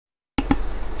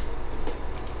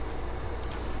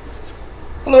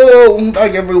Yo, welcome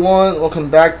back everyone.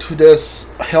 Welcome back to this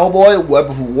Hellboy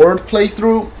Web of Wyrd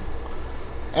playthrough.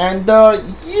 And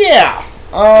yeah,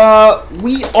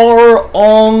 we are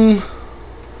on.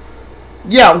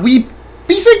 Yeah, we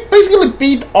basically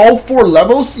beat all 4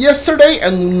 levels yesterday,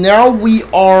 and now we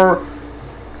are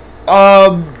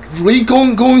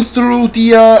going through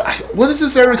the what is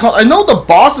this area called? I know the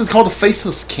boss is called the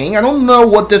Faithless King. I don't know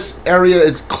what this area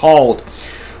is called.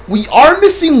 We are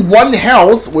missing 1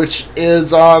 health, which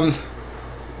is not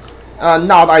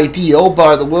ideal,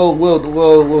 but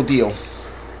we'll deal.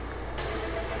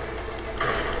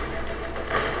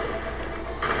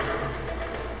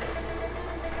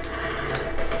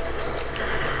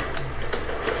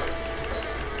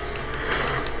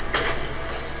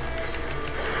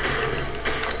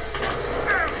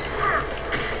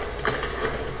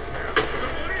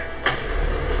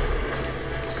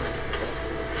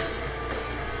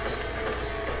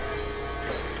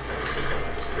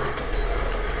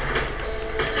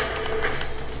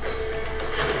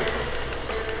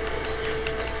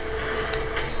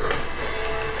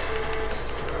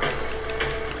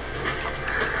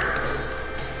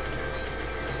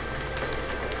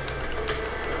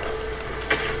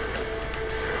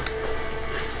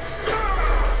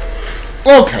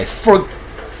 Okay,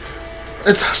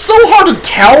 it's so hard to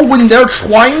tell when they're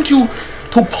trying to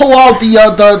pull out the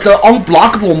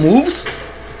unblockable moves.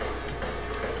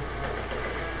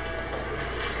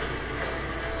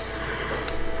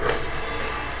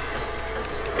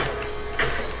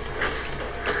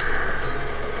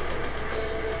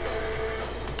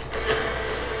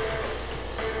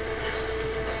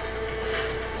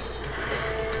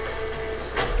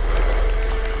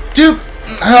 Dude,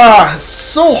 it's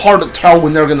so hard to tell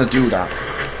when they're gonna do that.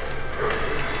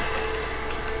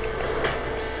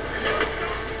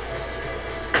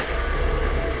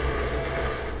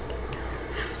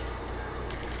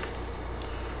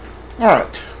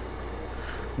 Alright.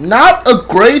 Not a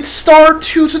great start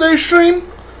to today's stream.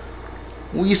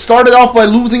 We started off by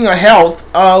losing a health,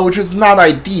 which is not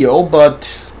ideal,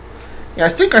 but yeah, I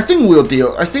think we'll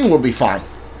deal. I think we'll be fine.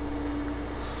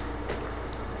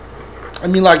 I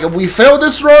mean, like, if we fail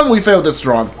this run, we fail this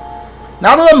run.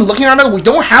 Now that I'm looking at it, we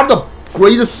don't have the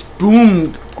greatest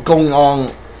boom going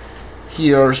on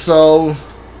here, so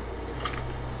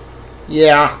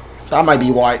yeah, that might be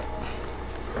why.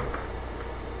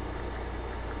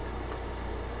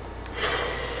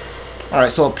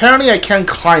 Alright, so apparently I can't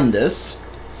climb this,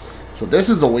 so this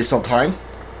is a waste of time.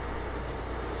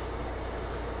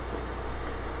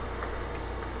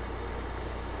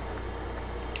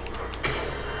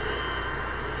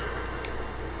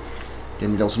 Give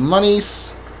me those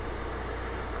monies.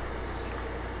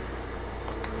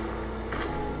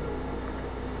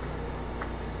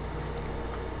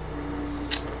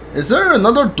 Is there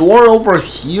another door over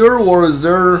here, or is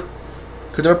there?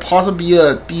 Could there possibly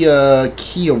be a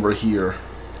key over here?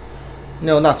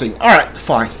 No, nothing. All right,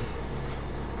 fine.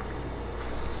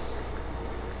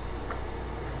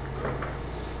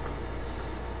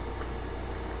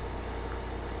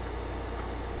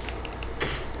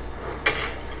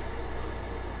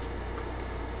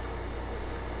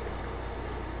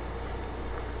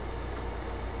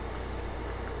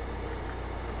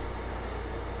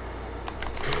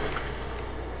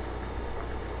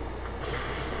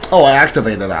 Oh, I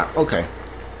activated that. Okay.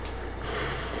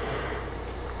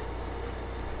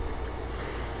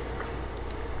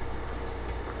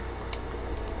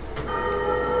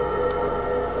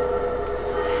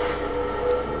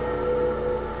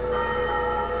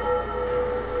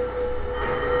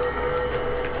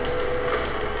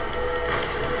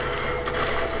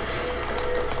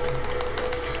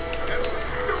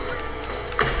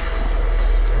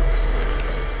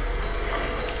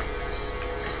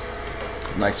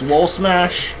 Nice wall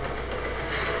smash.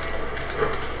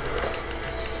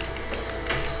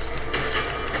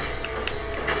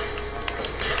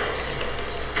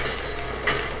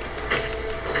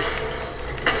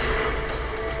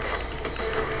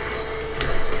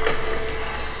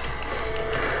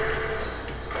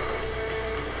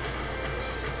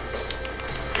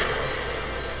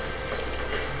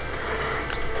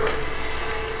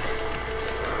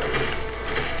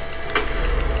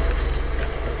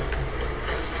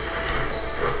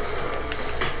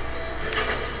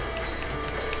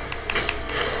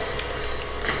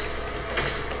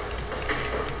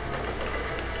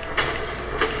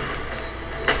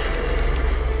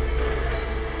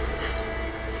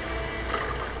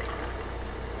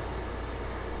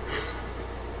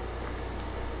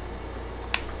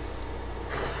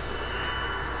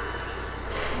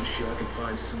 sure I can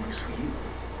find some use for you.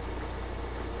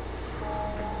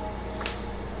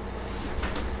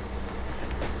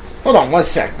 Hold on 1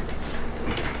 sec.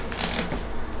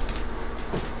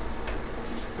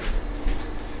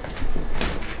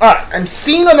 Alright, I'm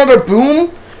seeing another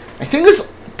boom. I think it's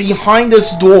behind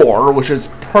this door, which is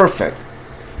perfect.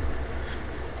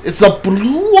 It's a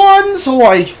blue one, so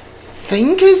I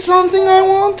think it's something I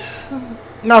want.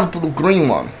 Not a blue-green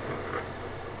one.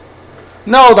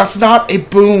 No, that's not a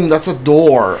boom, that's a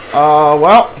door.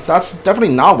 Well, that's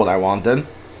definitely not what I want then.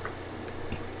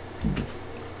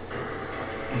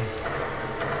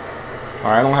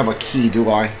 Alright, I don't have a key,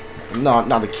 do I? No,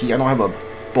 not a key, I don't have a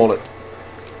bullet.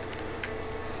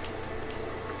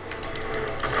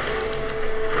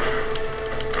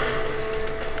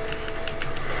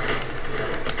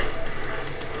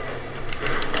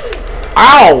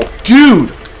 Ow! Dude!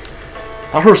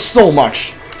 That hurts so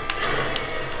much.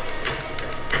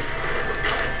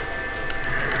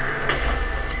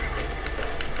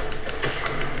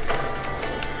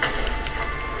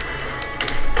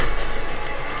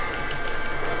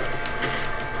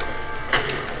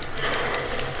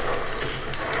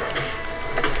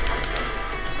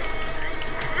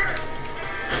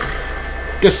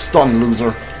 Get stunned,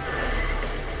 loser.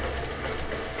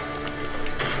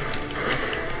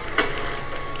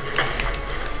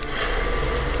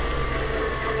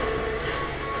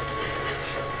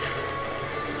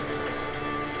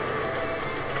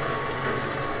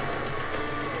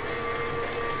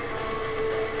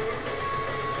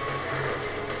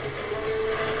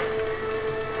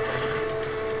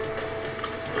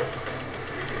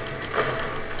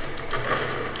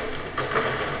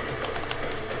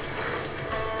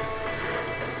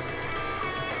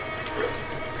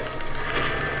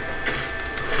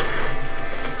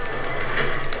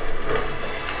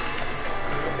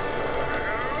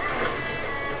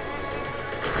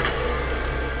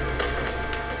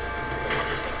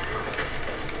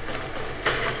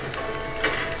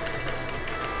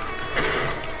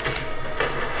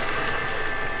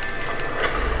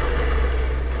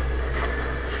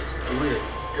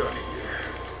 done here.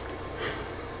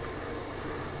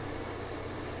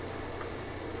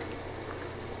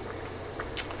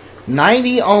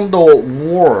 $90 on the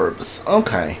warps.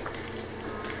 Okay.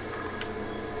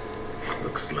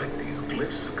 Looks like these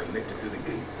glyphs are connected to the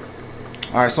gate.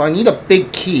 Alright, so I need a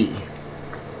big key.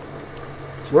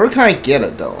 Where can I get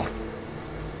it though?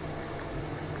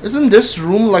 Isn't this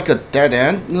room like a dead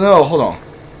end? No, hold on.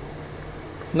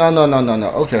 No.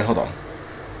 Okay, hold on.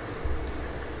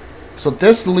 So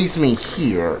this leads me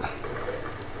here.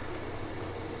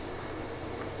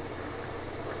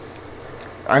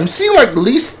 I'm seeing like at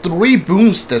least 3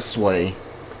 booms this way,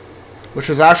 which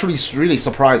is actually really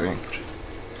surprising.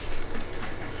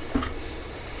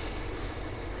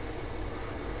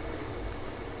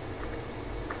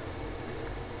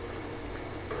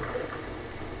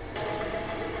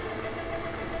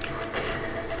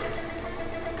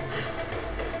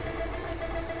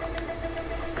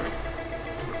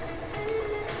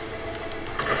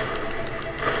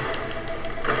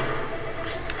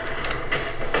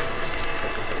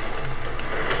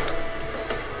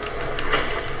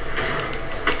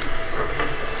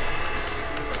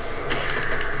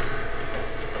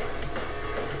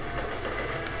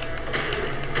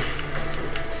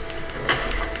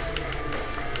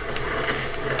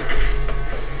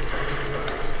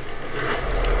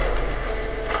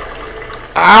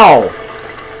 Ow!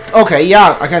 Okay,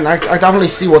 yeah, I definitely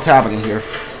see what's happening here.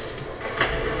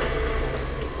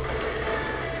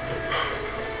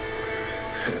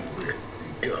 And we're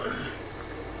done.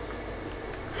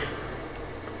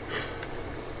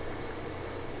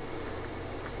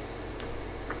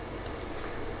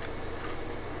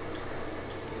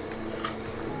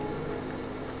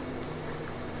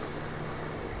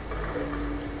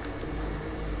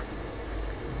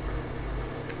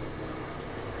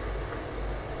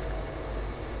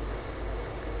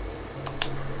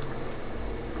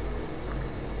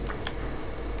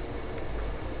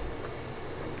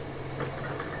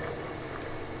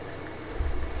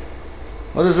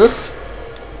 What is this?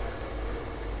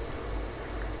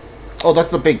 Oh,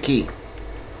 that's the big key.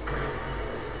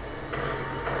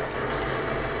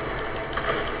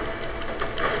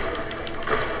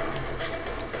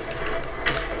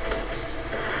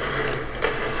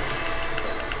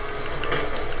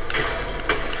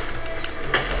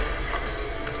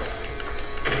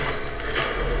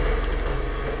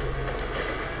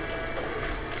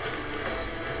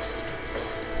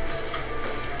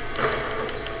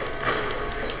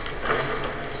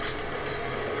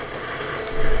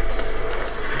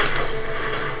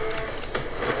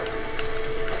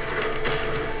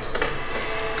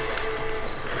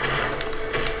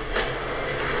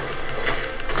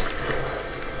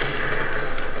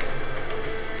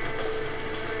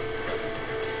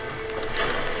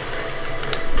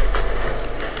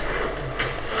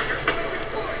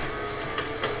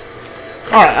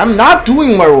 Alright, I'm not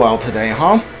doing very well today,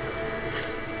 huh?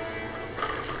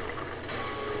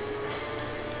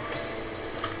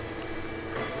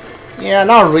 Yeah,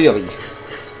 not really.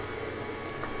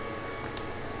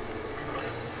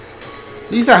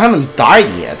 At least I haven't died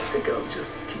yet. I think I'll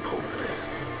just keep holding this.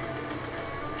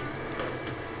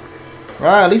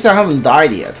 Right, at least I haven't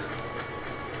died yet.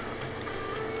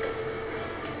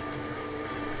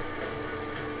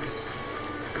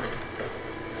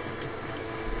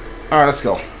 Alright, let's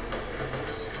go.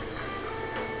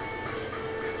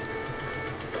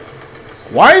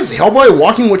 Why is Hellboy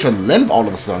walking with a limp all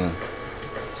of a sudden?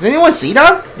 Does anyone see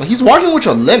that? Like, he's walking with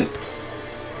a limp.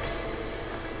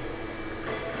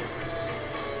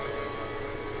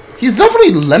 He's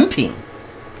definitely limping.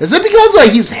 Is it because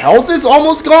like his health is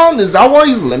almost gone? Is that why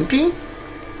he's limping?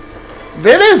 If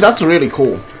it is, that's really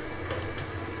cool.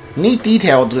 Neat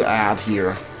detail to add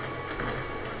here.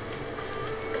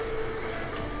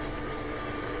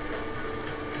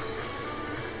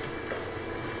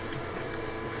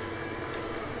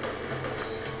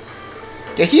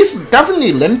 Yeah, he's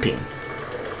definitely limping.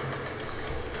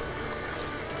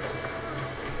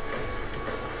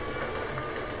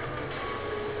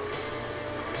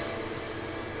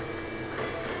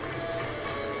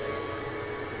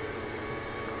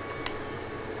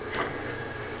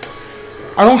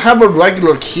 I don't have a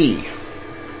regular key.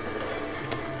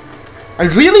 I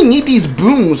really need these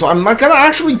booms, so I'm not gonna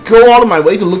actually go out of my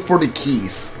way to look for the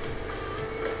keys.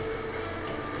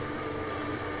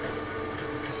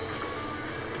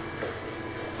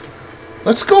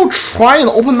 Let's go try and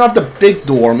open up the big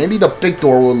door. Maybe the big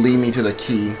door will lead me to the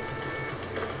key.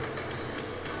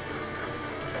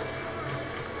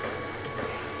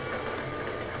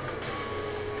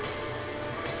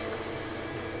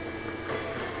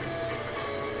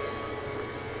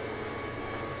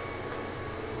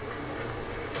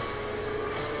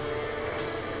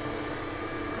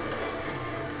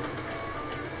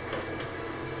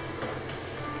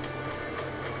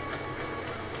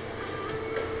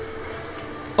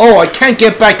 Oh, I can't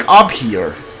get back up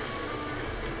here.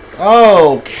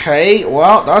 Okay,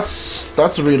 well,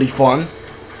 that's really fun.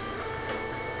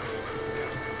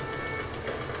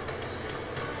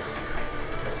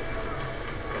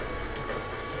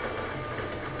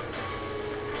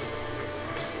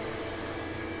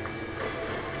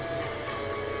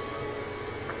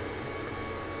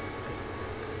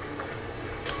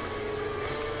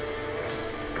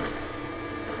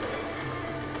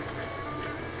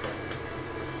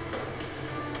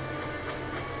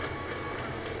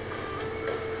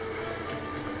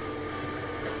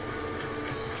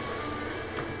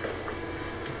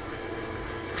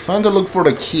 Trying to look for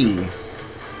the key.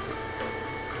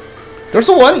 There's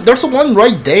a one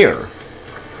right there.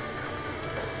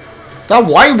 That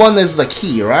white one is the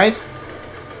key, right?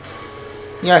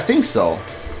 Yeah, I think so.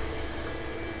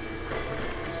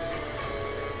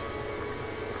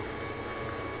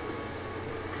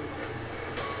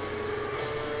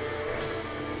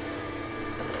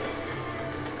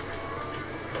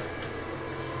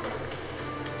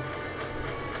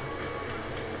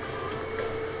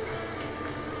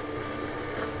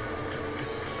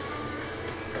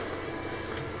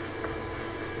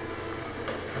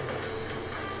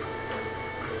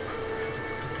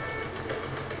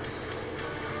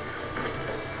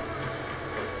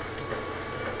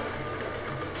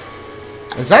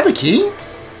 Is that the key?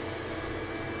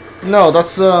 No,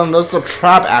 that's the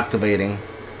trap activating.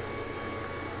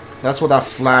 That's what that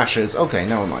flash is. Okay,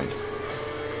 never mind.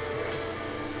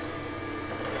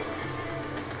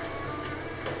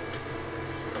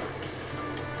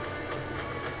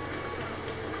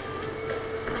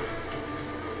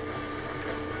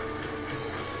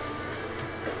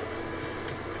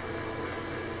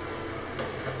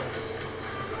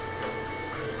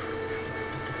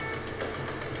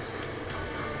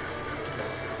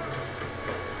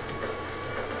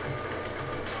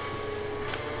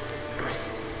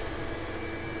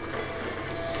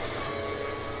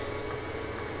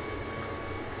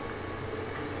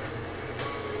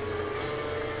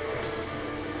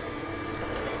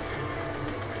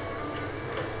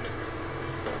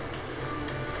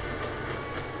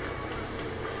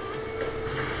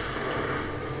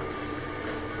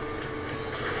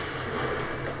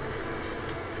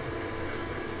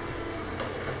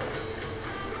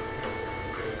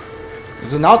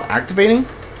 Is it not activating?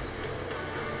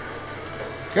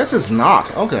 Guess it's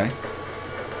not. Okay.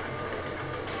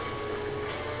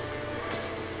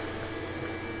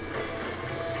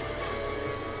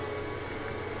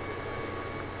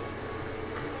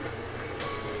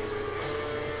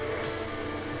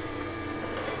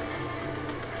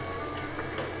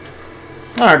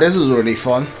 Alright, this is really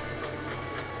fun.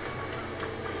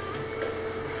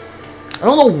 I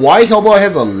don't know why Hellboy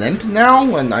has a limp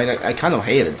now, and I kind of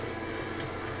hate it.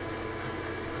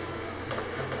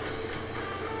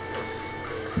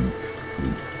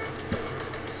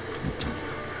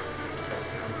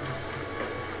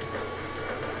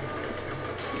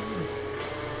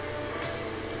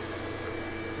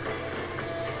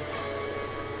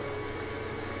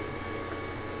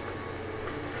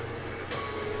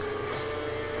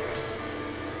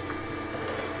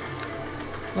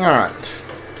 Alright.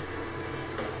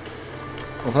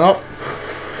 Open up.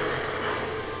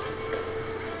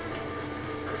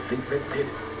 I think that did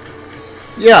it.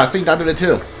 Yeah, I think that did it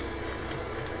too.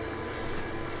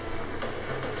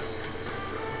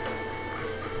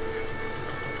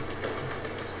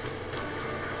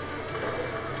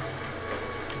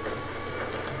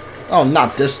 Oh,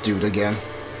 not this dude again.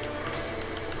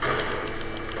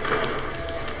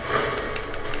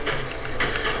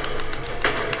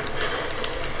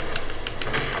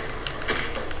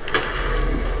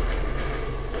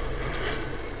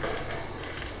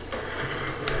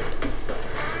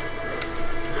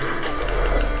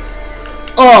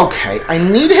 Okay, I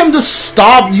need him to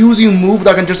stop using a move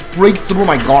that can just break through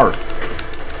my guard.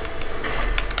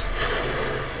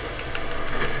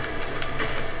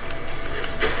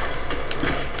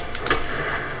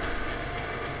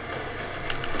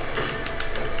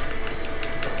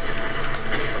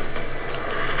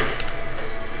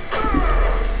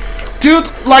 Dude,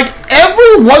 like,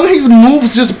 every one of his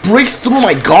moves just breaks through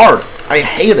my guard. I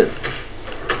hate it.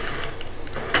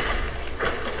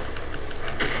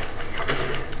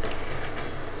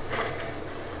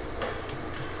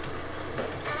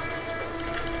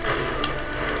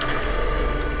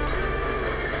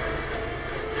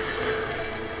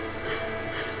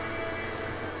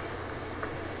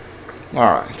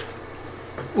 Alright.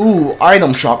 Ooh,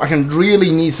 item shop. I can really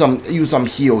use some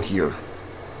heal here.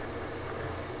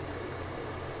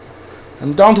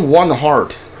 I'm down to 1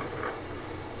 heart.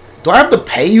 Do I have to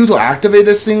pay you to activate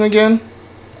this thing again?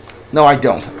 No, I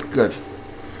don't. Good.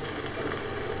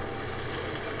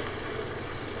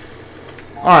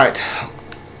 Alright.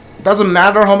 Doesn't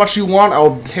matter how much you want,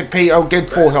 I'll get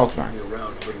full health back.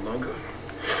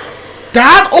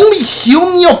 That only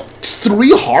healed me of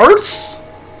 3 hearts?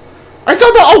 I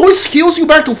thought that always heals you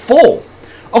back to full.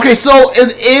 Okay, so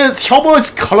it is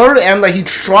Hellboy's color, and like his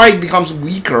strike becomes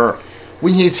weaker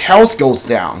when his health goes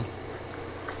down.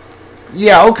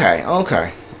 Yeah, okay,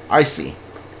 okay. I see.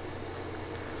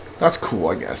 That's cool,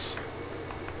 I guess.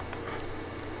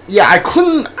 Yeah,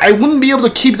 I wouldn't be able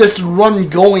to keep this run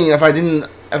going if I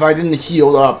didn't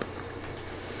heal up.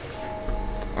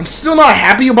 I'm still not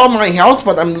happy about my health,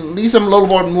 but at least I'm a little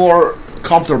bit more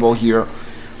comfortable here.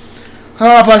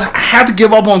 But I had to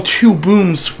give up on 2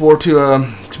 booms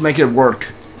to make it work.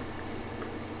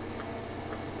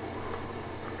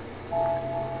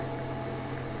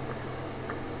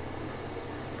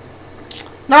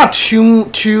 Not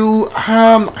too.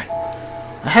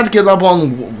 I had to give up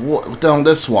on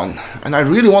this one, and I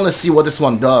really want to see what this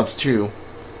one does too.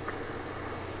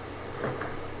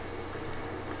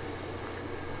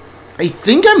 I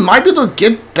think I might be able to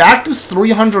get back to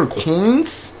 300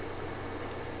 coins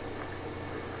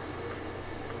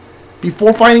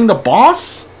before fighting the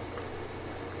boss?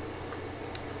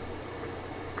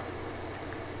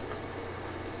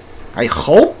 I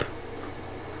hope?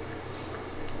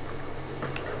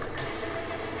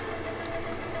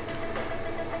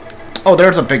 Oh,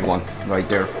 there's a big one right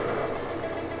there.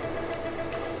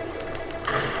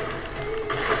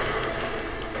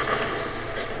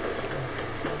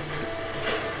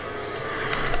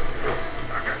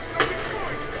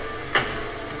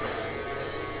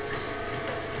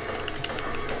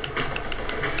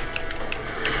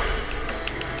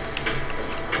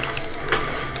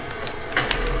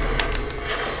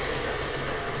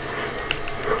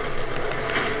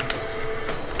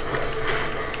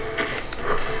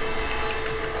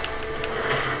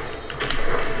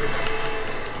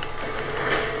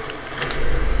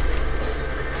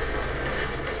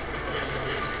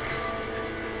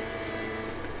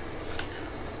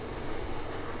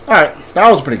 Alright, that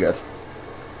was pretty good.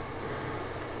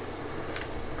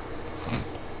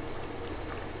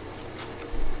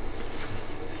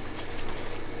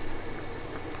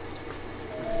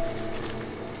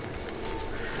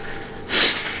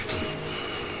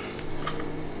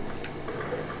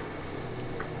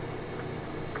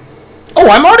 Oh,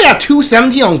 I'm already at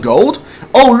 270 on gold?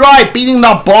 Oh, right, beating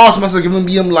that boss must have given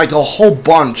me like a whole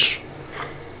bunch.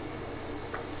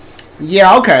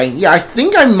 Yeah, okay. Yeah, I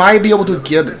think I might be able to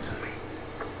get it.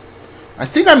 I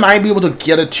think I might be able to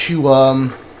get it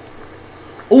to,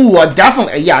 Ooh,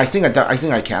 definitely. Yeah, I think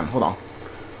I can. Hold on.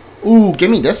 Ooh, give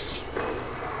me this.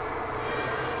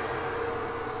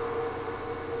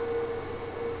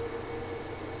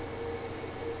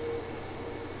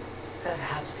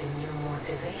 Perhaps a new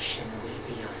motivation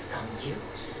will be of some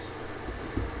use.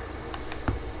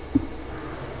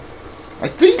 I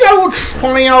think I will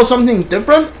try out something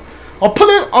different. I'll put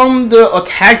it on the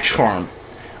attack charm,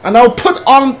 and I'll put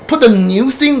the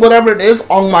new thing, whatever it is,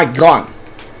 on my gun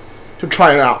to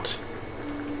try it out.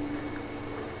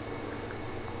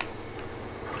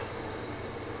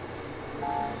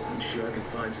 I'm sure I can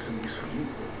find some use for you.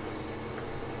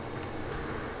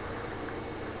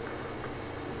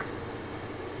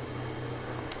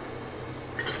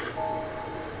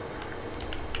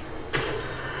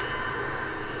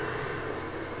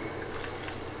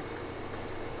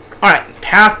 Alright,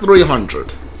 past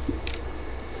 300.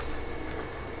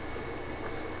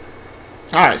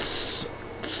 Alright,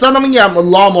 suddenly I'm a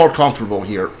lot more comfortable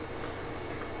here.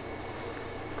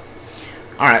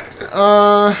 Alright,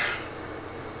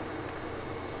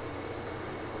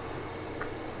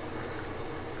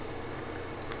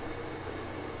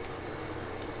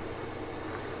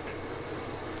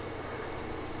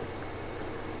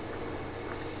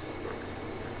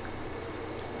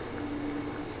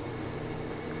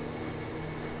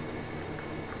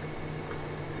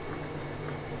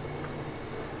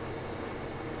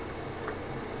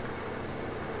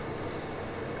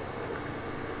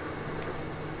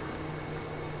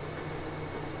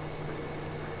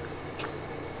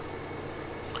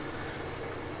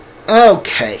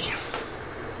 okay.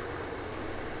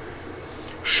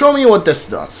 Show me what this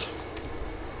does.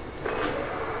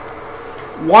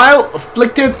 While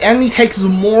afflicted, enemy takes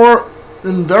more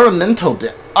environmental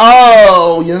damage.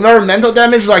 Oh, environmental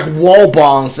damage like wall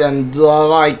bombs and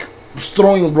like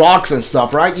throwing rocks and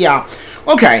stuff, right? Yeah.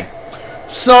 Okay.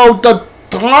 So the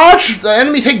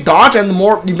enemy take dodge and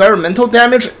more environmental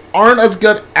damage aren't as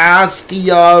good as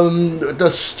the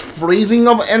freezing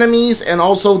of enemies and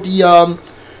also the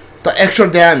extra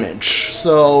damage.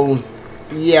 So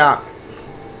yeah.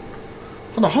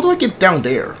 Hold on, how do I get down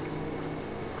there?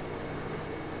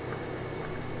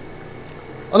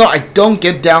 Oh no, I don't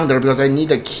get down there because I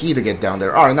need a key to get down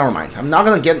there. Alright, never mind. I'm not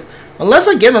gonna get... Unless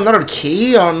I get another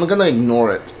key, I'm gonna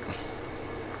ignore it.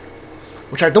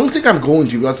 Which I don't think I'm going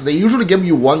to, because they usually give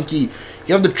you one key.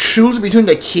 You have to choose between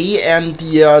the key and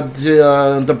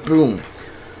the boon.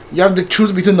 You have to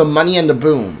choose between the money and the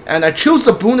boon. And I choose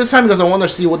the boon this time because I want to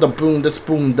see what this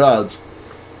boon does.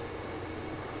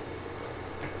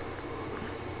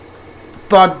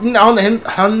 But now that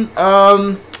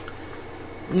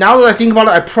I think about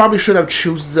it, I probably should have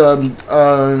choose open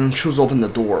the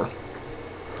door.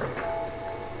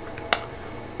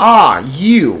 Ah,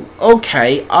 you.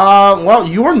 Okay. Well,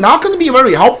 you're not going to be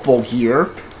very helpful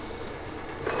here.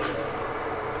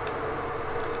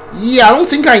 Yeah, I don't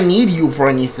think I need you for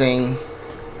anything.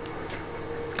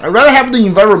 I'd rather have the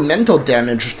environmental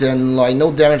damage than, like, no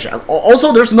damage.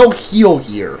 Also, there's no heal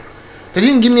here. They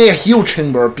didn't give me a heal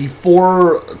chamber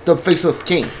before the Faithless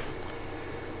King.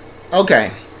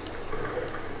 Okay.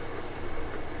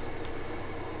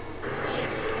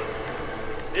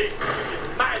 This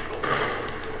is magical.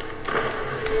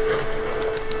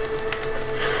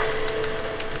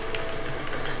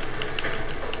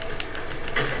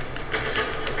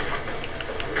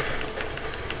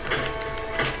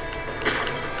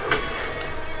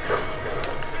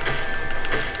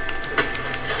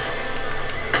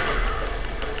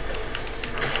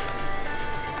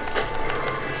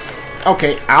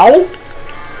 Okay, ow.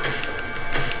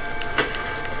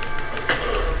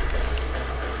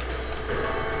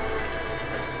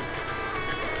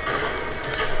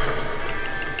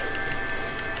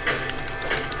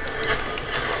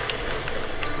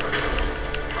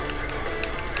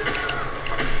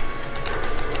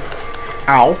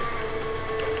 Ow.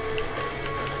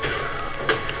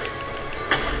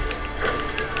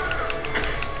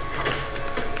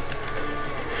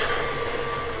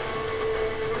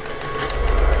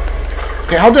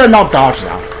 Okay, how did I not dodge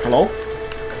now? Hello?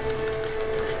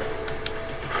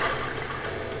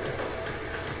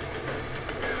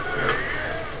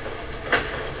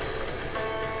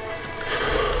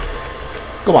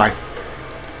 Goodbye.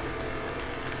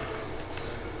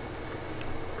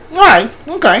 Alright,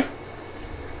 okay.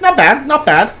 Not bad, not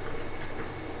bad.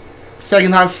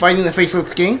 Second time fighting the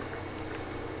Faithless King.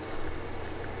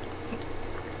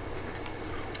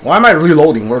 Why am I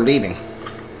reloading? We're leaving.